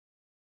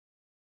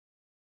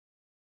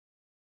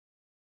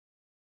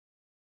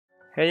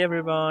Hey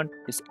everyone,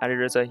 it's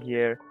Alireza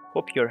here.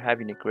 Hope you're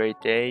having a great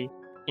day.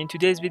 In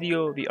today's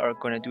video, we are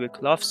going to do a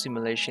cloth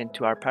simulation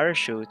to our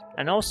parachute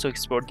and also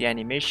export the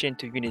animation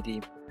to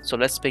Unity. So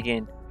let's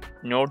begin.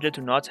 In order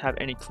to not have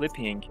any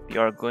clipping, we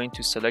are going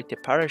to select the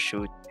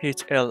parachute,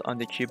 hit L on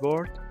the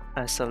keyboard,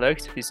 and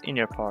select this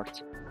inner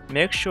part.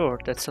 Make sure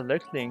that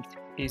select link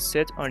is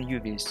set on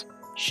UVs.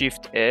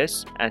 Shift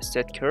S and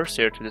set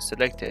cursor to the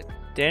selected.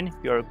 Then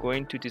we are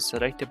going to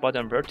deselect the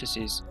bottom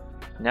vertices.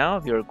 Now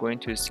we are going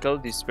to scale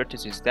these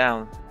vertices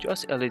down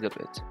just a little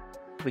bit.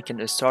 We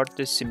can start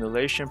the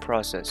simulation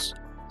process.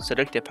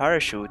 Select the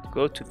parachute,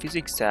 go to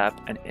Physics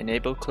tab and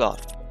enable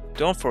cloth.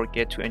 Don't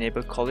forget to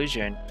enable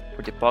collision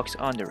for the box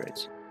under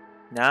it.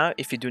 Now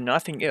if you do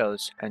nothing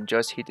else and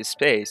just hit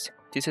space,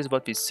 this is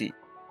what we see.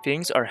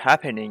 Things are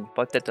happening,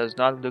 but that does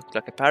not look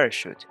like a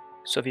parachute.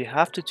 So we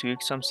have to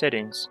tweak some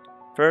settings.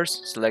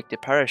 First, select the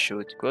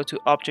parachute, go to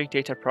Object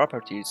Data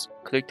Properties,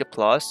 click the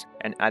plus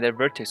and add a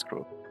vertex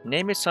group.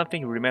 Name it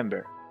something you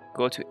remember.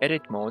 Go to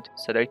Edit mode,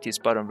 select these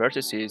bottom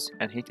vertices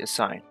and hit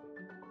Assign.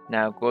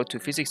 Now go to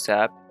Physics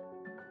tab.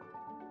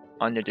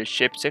 Under the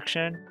Shape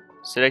section,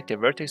 select the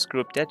vertex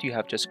group that you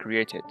have just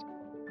created.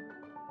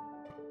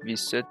 We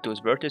set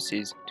those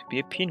vertices to be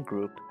a pin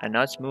group and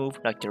not move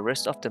like the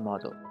rest of the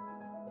model.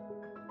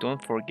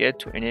 Don't forget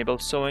to enable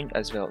sewing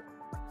as well.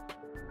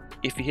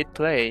 If we hit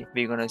play,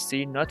 we're gonna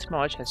see not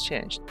much has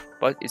changed,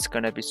 but it's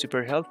gonna be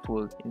super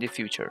helpful in the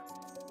future.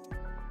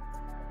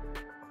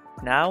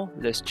 Now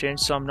let's change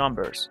some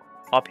numbers.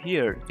 Up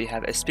here we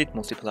have a speed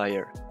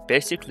multiplier.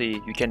 Basically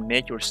you can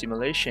make your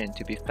simulation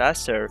to be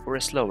faster or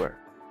slower.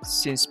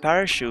 Since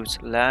parachutes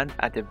land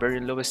at a very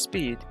low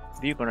speed,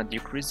 we're gonna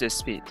decrease the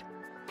speed.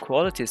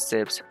 Quality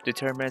steps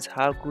determines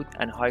how good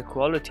and high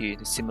quality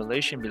the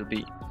simulation will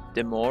be.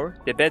 The more,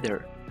 the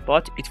better,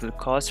 but it will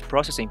cost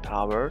processing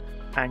power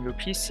and your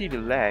PC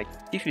will lag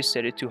if you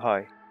set it too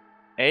high.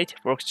 8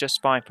 works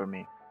just fine for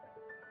me.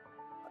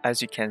 As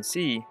you can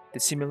see, the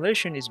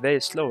simulation is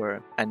very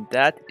slower and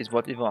that is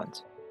what we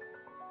want.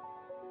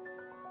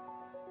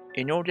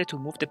 In order to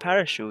move the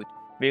parachute,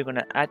 we're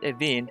gonna add a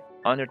wind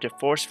under the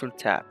forceful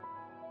tab.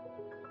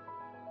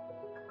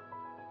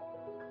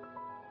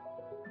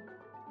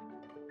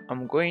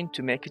 I'm going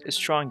to make it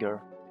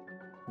stronger.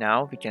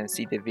 Now we can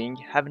see the wing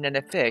having an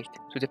effect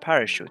to the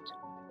parachute.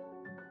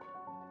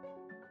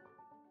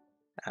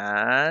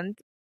 And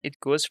it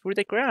goes through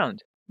the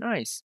ground.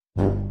 Nice.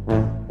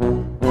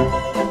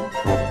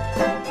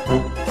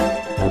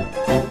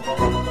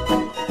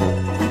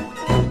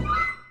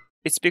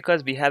 It's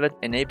because we haven't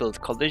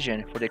enabled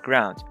collision for the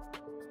ground.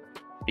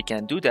 We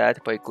can do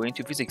that by going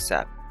to Physics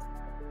tab.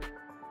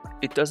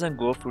 It doesn't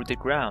go through the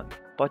ground,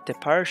 but the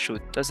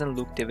parachute doesn't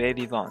look the way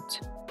we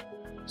want.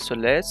 So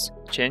let's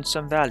change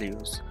some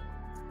values.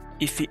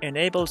 If we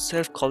enable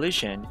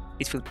self-collision,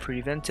 it will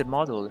prevent the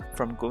model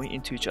from going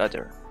into each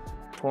other.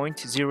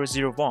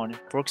 0.001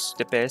 works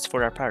the best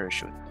for our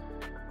parachute.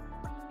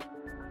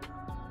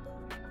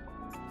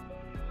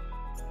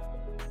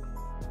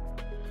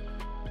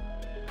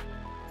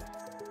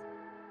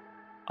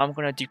 I'm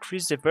gonna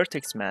decrease the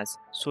vertex mass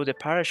so the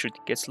parachute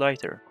gets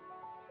lighter.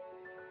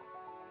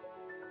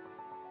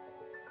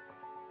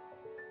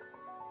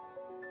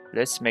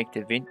 Let's make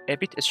the wind a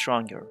bit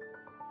stronger.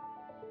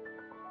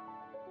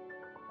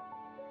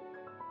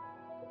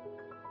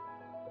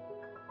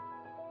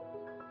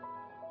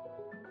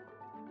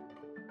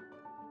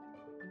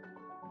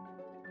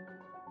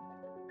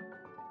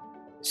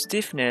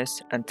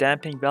 Stiffness and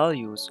damping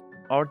values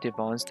are the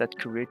ones that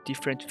create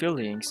different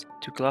feelings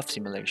to cloth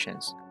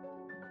simulations.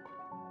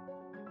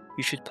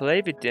 You should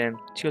play with them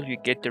till you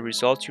get the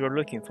results you are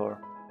looking for.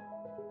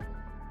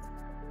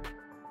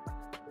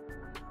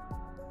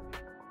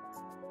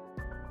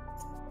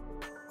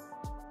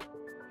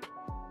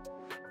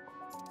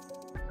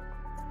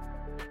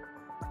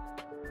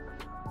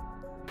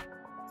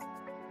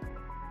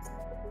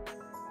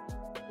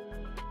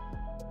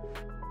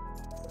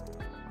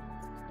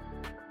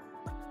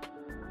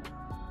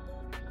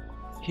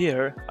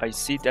 Here, I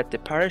see that the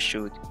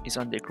parachute is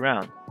on the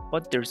ground,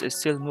 but there's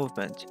still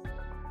movement.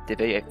 The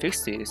way I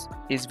fix this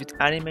is with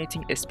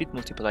animating a speed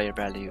multiplier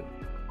value.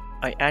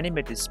 I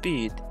animate the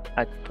speed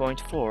at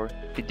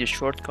 0.4 with the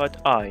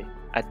shortcut I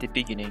at the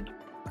beginning,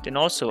 then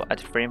also at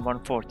frame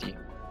 140.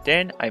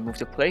 Then I move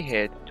the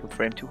playhead to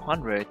frame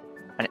 200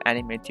 and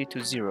animate it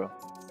to 0.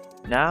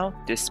 Now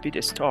the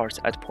speed starts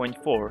at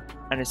 0.4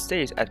 and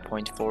stays at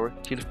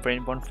 0.4 till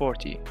frame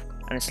 140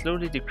 and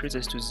slowly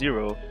decreases to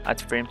 0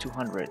 at frame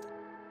 200.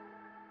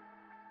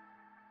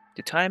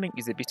 The timing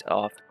is a bit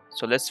off,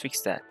 so let's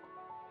fix that.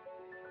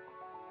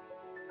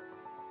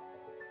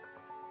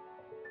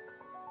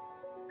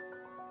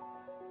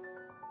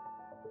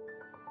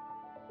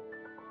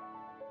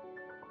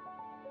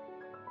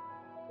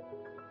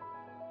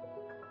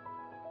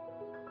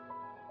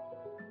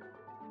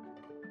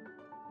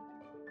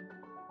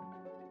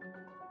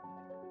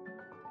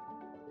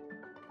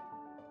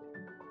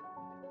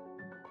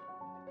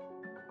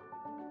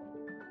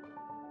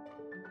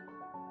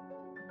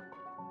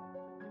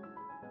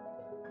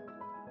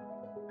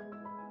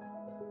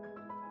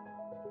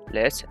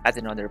 Let's add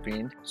another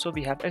wind so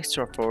we have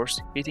extra force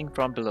hitting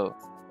from below.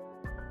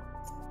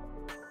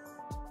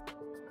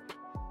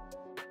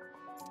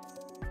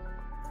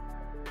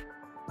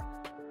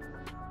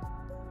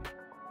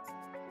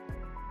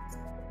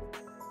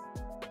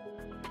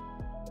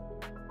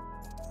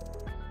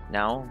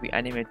 Now we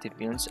animate the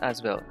winds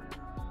as well.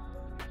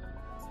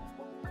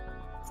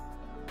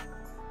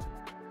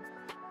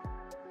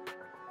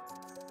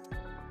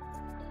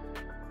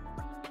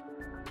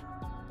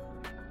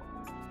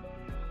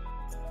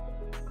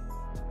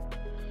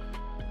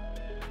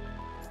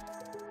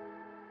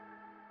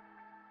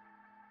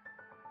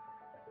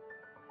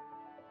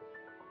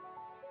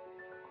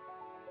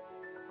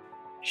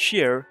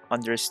 Shear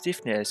under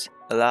stiffness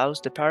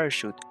allows the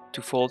parachute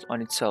to fold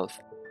on itself.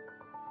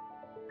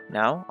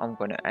 Now I'm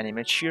gonna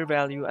animate shear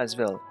value as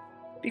well,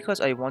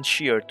 because I want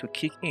shear to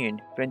kick in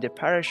when the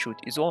parachute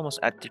is almost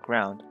at the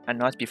ground and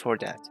not before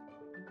that.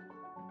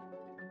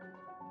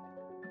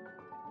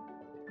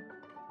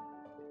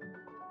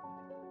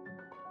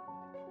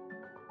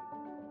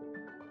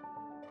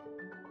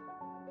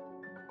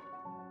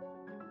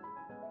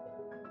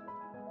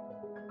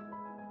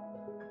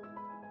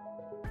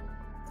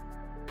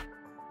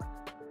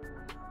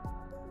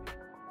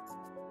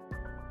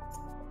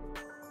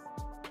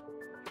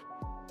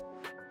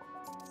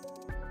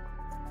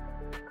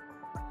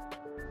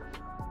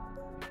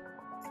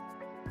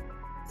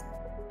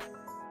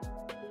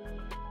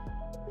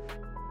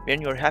 When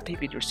you're happy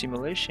with your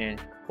simulation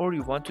or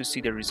you want to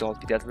see the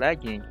result without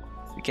lagging,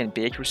 you can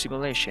bake your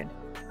simulation.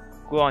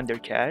 Go under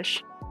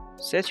Cache,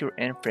 set your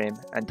end frame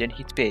and then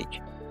hit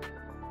Bake.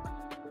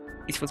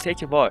 It will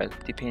take a while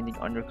depending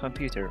on your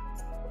computer.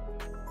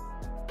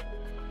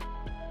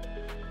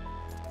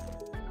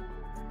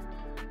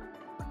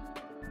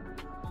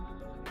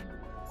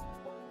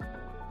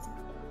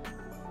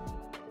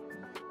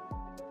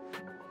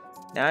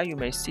 Now you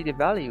may see the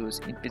values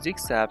in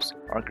physics apps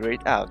are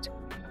grayed out.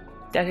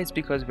 That is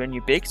because when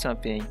you bake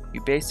something,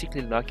 you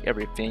basically lock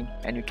everything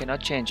and you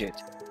cannot change it.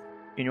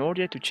 In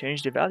order to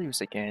change the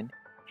values again,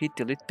 hit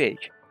Delete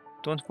Bake.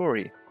 Don't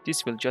worry,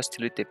 this will just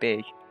delete the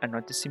bake and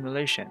not the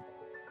simulation.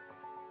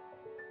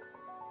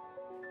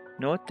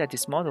 Note that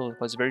this model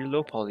was very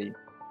low poly.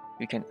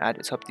 You can add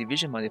a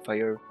subdivision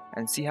modifier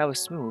and see how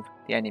smooth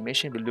the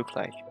animation will look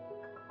like.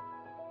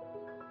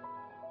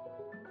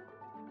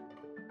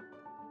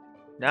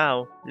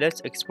 Now,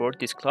 let's export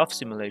this cloth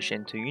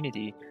simulation to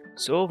Unity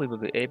so we will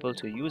be able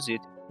to use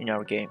it in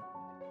our game.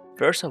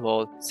 First of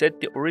all, set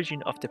the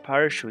origin of the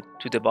parachute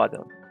to the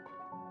bottom.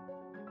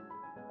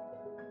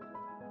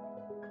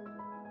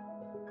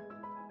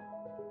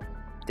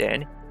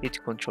 Then hit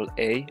Ctrl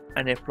A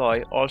and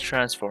apply all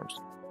transforms,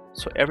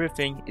 so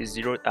everything is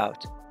zeroed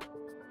out.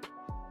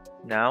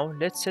 Now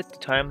let's set the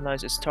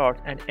timeline's start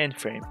and end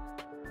frame.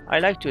 I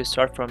like to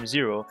start from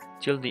 0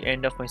 till the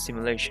end of my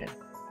simulation.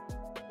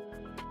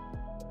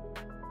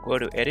 Go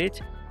to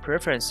Edit,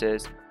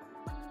 Preferences,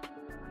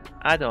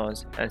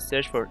 Add-ons and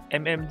search for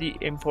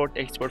MMD Import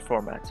Export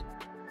Format.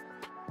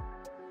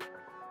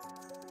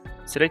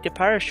 Select the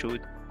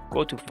parachute,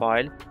 go to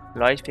File,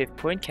 Lightwave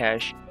Point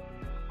Cache,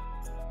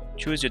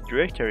 choose your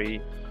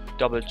directory,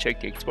 double check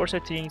the export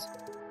settings,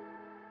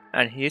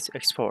 and hit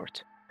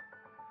Export.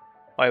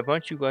 I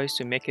want you guys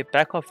to make a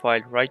backup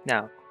file right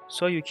now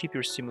so you keep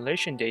your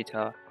simulation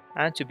data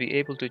and to be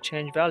able to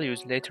change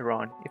values later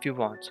on if you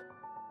want.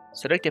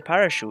 Select the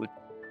parachute,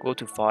 go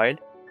to File,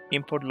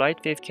 Import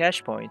Lightwave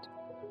Cache Point,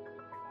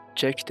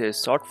 check the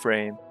start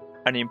frame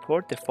and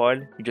import the file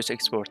you just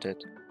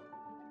exported.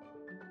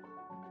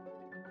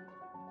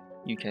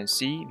 You can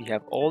see we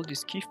have all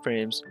these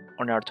keyframes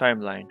on our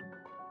timeline.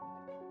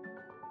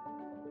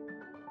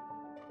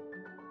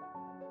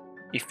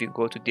 If we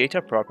go to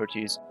Data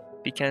Properties,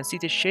 we can see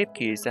the shape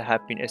keys that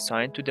have been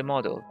assigned to the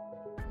model.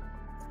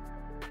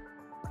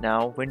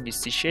 Now, when we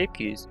see shape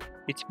keys,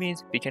 it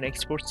means we can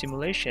export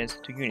simulations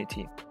to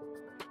Unity.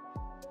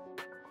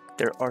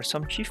 There are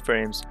some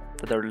keyframes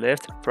that are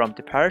left from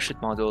the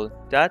parachute model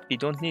that we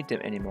don't need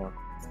them anymore.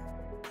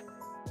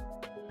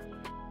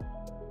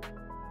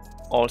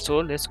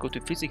 Also, let's go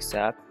to Physics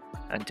app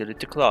and delete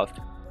the cloth.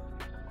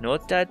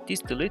 Note that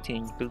this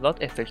deleting will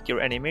not affect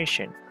your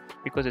animation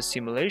because the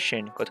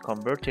simulation got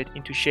converted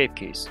into shape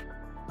keys.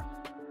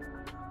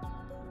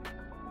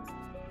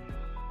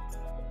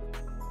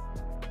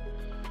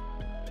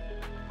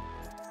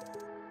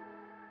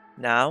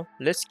 Now,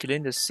 let's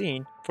clean the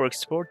scene for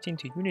exporting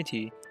to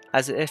Unity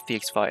as a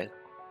FBX file.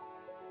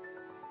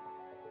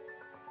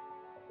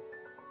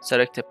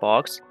 Select the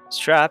box,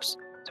 straps,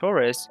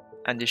 torus,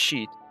 and the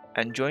sheet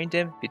and join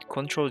them with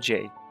Ctrl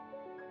J.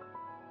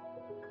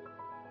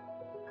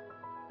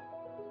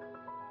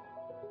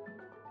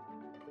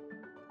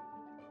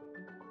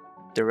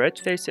 The red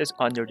faces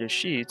under the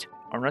sheet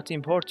are not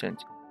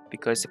important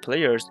because the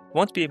players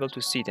won't be able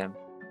to see them.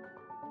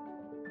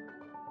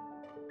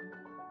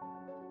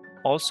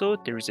 Also,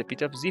 there is a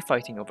bit of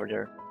Z-fighting over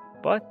there,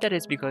 but that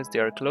is because they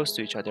are close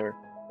to each other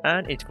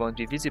and it won't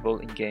be visible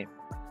in game.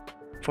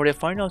 For the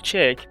final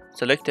check,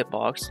 select the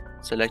box,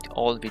 select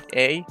all with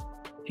A,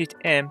 hit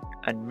M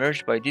and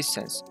merge by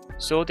distance,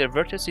 so the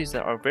vertices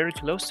that are very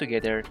close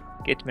together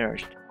get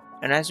merged.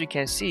 And as you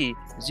can see,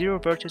 0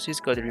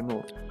 vertices got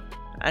removed,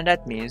 and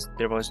that means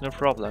there was no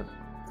problem.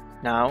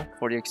 Now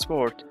for the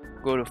export,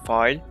 go to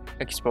File,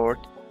 Export,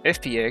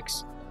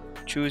 FBX,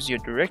 choose your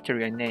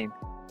directory and name.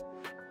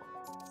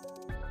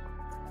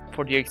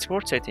 For the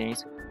export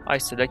settings, I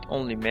select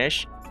only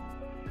Mesh,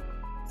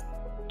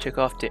 check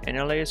off the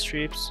NLA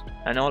strips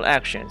and all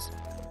actions,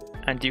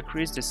 and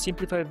decrease the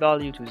simplify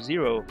value to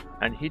 0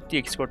 and hit the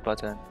export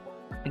button.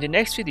 In the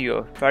next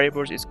video,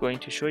 Fireburst is going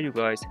to show you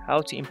guys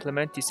how to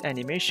implement this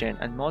animation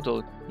and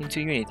model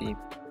into Unity.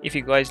 If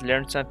you guys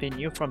learned something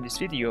new from this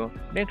video,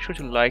 make sure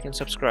to like and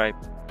subscribe.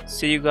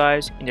 See you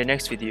guys in the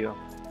next video.